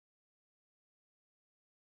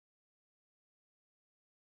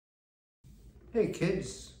Hey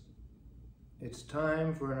kids, it's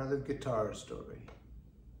time for another guitar story.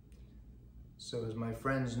 So as my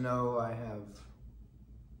friends know, I have,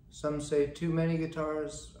 some say too many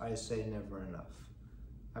guitars, I say never enough.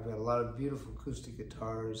 I've got a lot of beautiful acoustic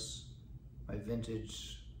guitars, my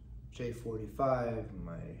vintage J45,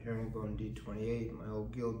 my herringbone D28, my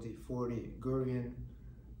old Guild D40, Gurion.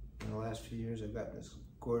 In the last few years I've gotten this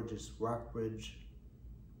gorgeous Rockbridge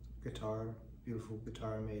guitar, beautiful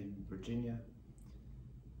guitar made in Virginia.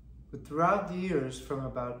 But throughout the years, from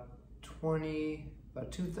about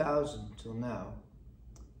 2000 till now,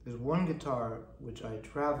 there's one guitar which I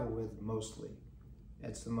travel with mostly.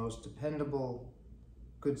 It's the most dependable,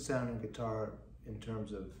 good sounding guitar in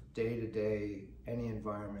terms of day-to-day, any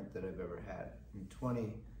environment that I've ever had. In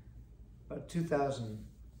about 2000,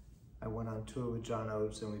 I went on tour with John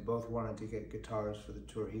Oates and we both wanted to get guitars for the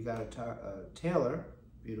tour. He got a Taylor,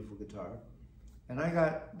 beautiful guitar, and I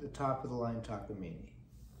got the top of the line Takamine.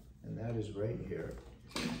 And that is right here.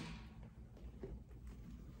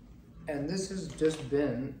 And this has just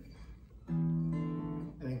been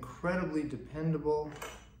an incredibly dependable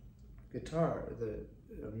guitar.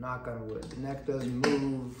 Knock on wood, the neck doesn't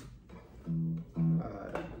move.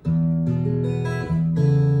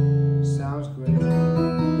 Sounds great.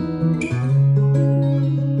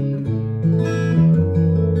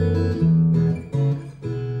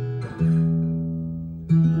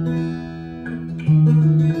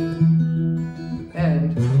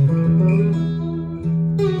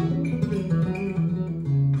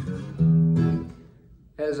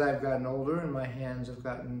 As I've gotten older and my hands have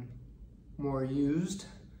gotten more used,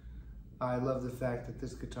 I love the fact that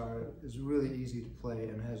this guitar is really easy to play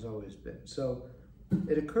and has always been. So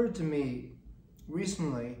it occurred to me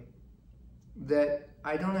recently that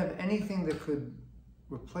I don't have anything that could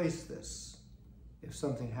replace this if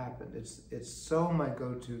something happened. It's so my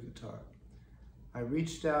go-to guitar. I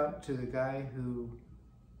reached out to the guy who,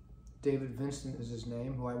 David Vincent is his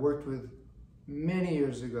name, who I worked with many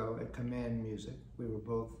years ago at Command Music. We were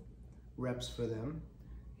both reps for them.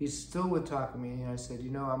 He's still with Takamine, and I said,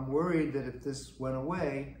 you know, I'm worried that if this went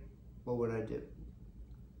away, what would I do?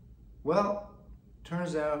 Well,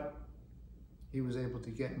 turns out he was able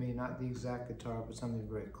to get me not the exact guitar, but something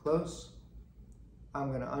very close. I'm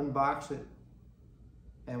going to unbox it,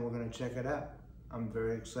 and we're going to check it out. I'm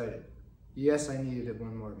very excited. Yes, I needed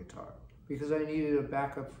one more guitar, because I needed a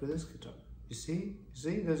backup for this guitar. You see?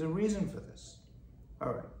 There's a reason for this.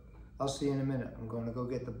 All right, I'll see you in a minute. I'm going to go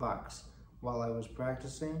get the box. While I was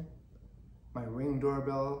practicing, my Ring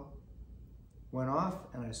doorbell went off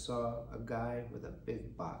and I saw a guy with a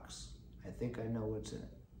big box. I think I know what's in it.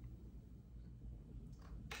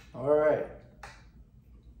 All right,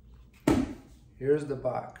 here's the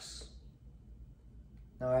box.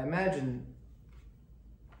 Now I imagine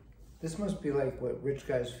this must be like what rich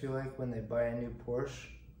guys feel like when they buy a new Porsche,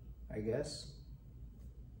 I guess.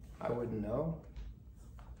 I wouldn't know.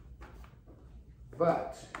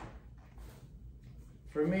 But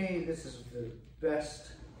for me, this is the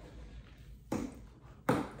best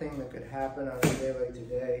thing that could happen on a day like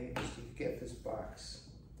today, is to get this box.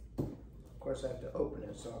 Of course, I have to open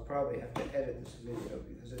it, so I'll probably have to edit this video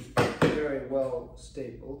because it's very well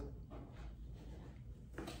stapled.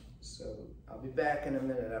 So I'll be back in a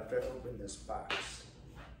minute after I open this box.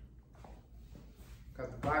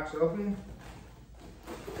 Got the box open.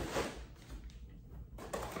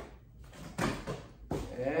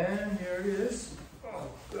 And here it is. Oh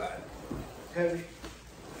God, it's heavy.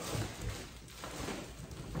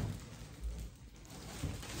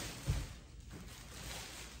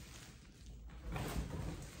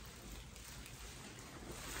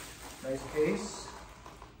 Nice case.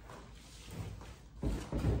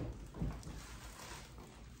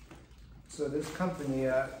 So this company,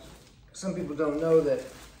 some people don't know that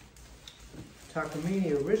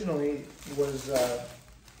Takamine originally was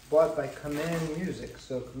bought by Command Music.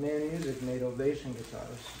 So Command Music made Ovation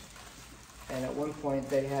guitars. And at one point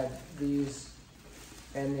they had these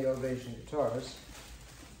and the Ovation guitars.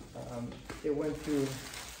 It went through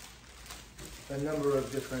a number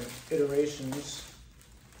of different iterations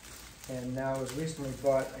and now was recently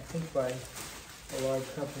bought, I think, by a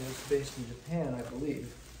large company that's based in Japan, I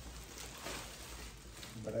believe.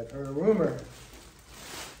 But I've heard a rumor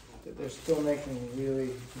that they're still making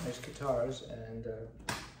really nice guitars, and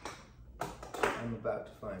I'm about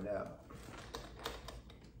to find out.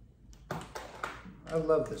 I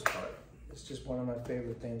love this part. It's just one of my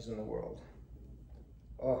favorite things in the world.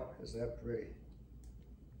 Oh, is that pretty?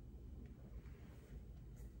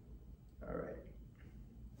 All right.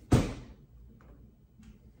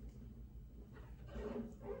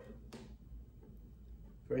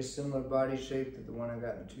 Very similar body shape to the one I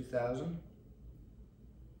got in 2000.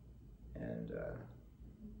 And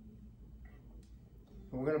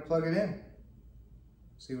we're going to plug it in.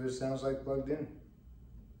 See what it sounds like plugged in.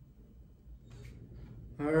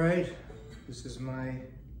 All right, this is my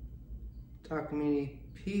Takamine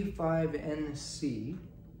P5NC,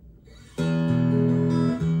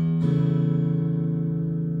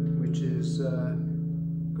 which is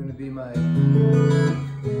going to be my, I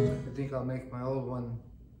think I'll make my old one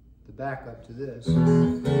the backup to this.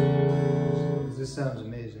 This sounds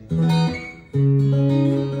amazing.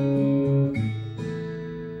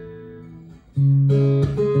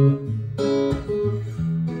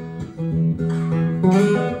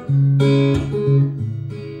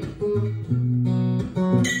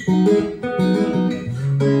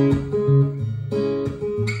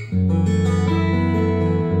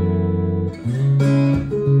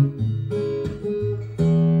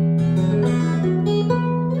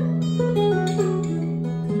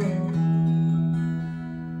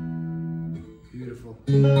 Beautiful.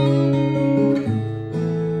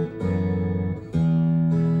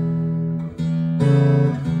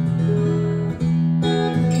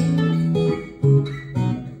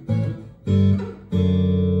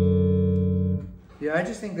 Yeah, I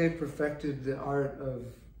just think they perfected the art of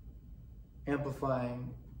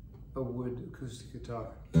amplifying a wood acoustic guitar.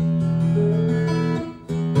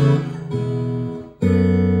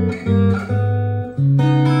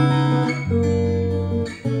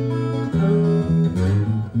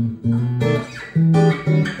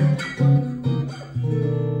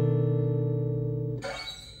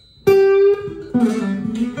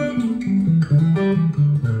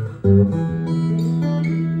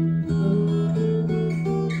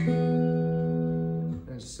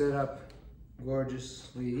 Set up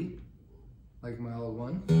gorgeously, like my old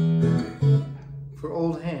one. For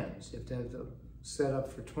old hands, you have to have the set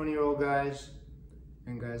up for 20-year-old guys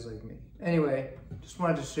and guys like me. Anyway, just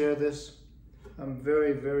wanted to share this. I'm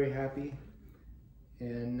very, very happy,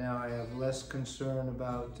 and now I have less concern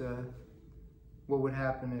about what would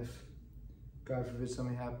happen if, God forbid,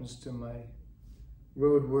 something happens to my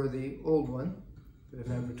roadworthy old one that I've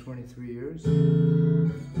had for 23 years.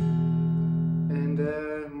 And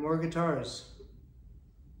more guitars.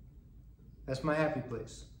 That's my happy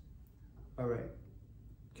place. All right.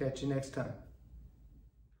 Catch you next time.